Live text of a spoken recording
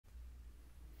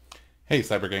Hey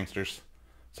cyber gangsters.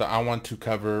 So I want to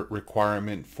cover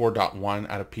requirement 4.1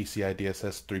 out of PCI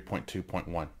DSS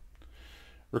 3.2.1.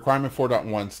 Requirement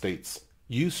 4.1 states,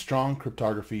 use strong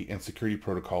cryptography and security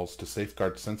protocols to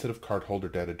safeguard sensitive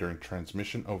cardholder data during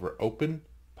transmission over open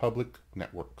public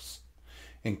networks,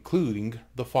 including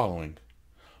the following.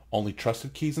 Only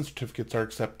trusted keys and certificates are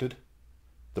accepted.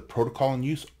 The protocol in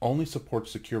use only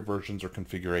supports secure versions or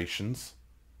configurations.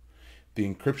 The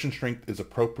encryption strength is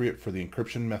appropriate for the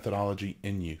encryption methodology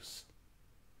in use.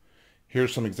 Here are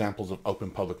some examples of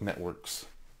open public networks.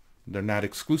 They're not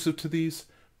exclusive to these,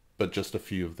 but just a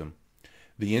few of them.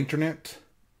 The Internet,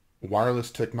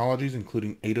 wireless technologies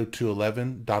including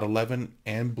 802.11.11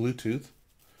 and Bluetooth,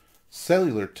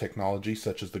 cellular technology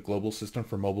such as the Global System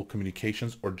for Mobile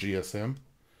Communications or GSM,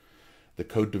 the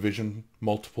Code Division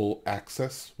Multiple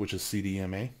Access, which is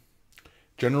CDMA,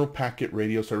 General Packet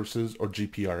Radio Services or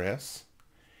GPRS,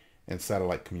 and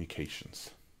satellite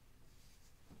communications.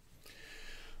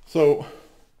 So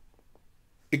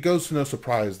it goes to no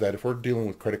surprise that if we're dealing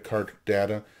with credit card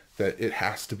data, that it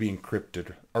has to be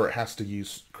encrypted or it has to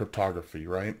use cryptography,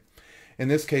 right? In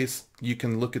this case, you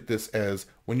can look at this as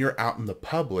when you're out in the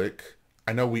public.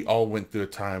 I know we all went through a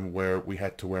time where we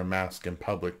had to wear masks in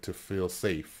public to feel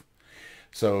safe.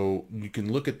 So you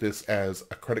can look at this as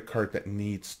a credit card that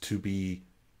needs to be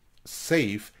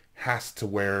safe, has to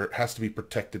be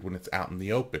protected when it's out in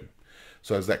the open.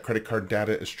 So as that credit card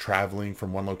data is traveling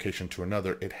from one location to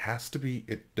another, there has to be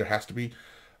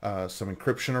some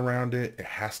encryption around it. It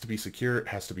has to be secure. It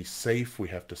has to be safe. We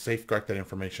have to safeguard that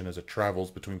information as it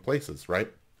travels between places, right?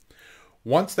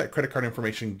 Once that credit card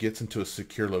information gets into a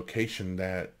secure location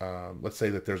that, let's say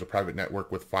that there's a private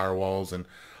network with firewalls and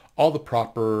all the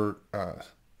proper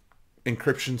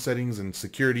encryption settings and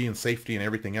security and safety and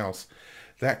everything else,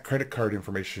 that credit card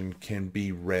information can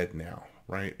be read now,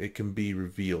 right? It can be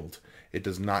revealed. It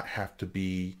does not have to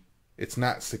be, it's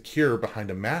not secure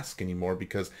behind a mask anymore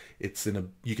because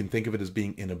you can think of it as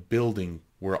being in a building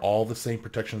where all the same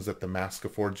protections that the mask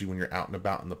affords you when you're out and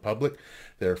about in the public,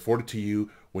 they're afforded to you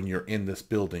when you're in this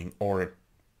building, or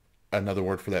another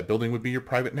word for that building would be your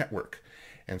private network.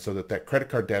 And so that credit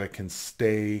card data can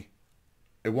stay,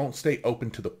 it won't stay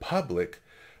open to the public,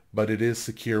 but it is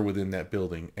secure within that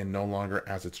building and no longer,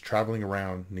 as it's traveling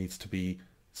around, needs to be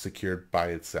secured by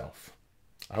itself.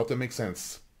 I hope that makes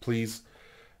sense. Please,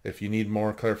 if you need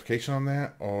more clarification on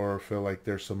that or feel like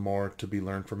there's some more to be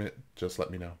learned from it, just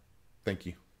let me know. Thank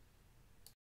you.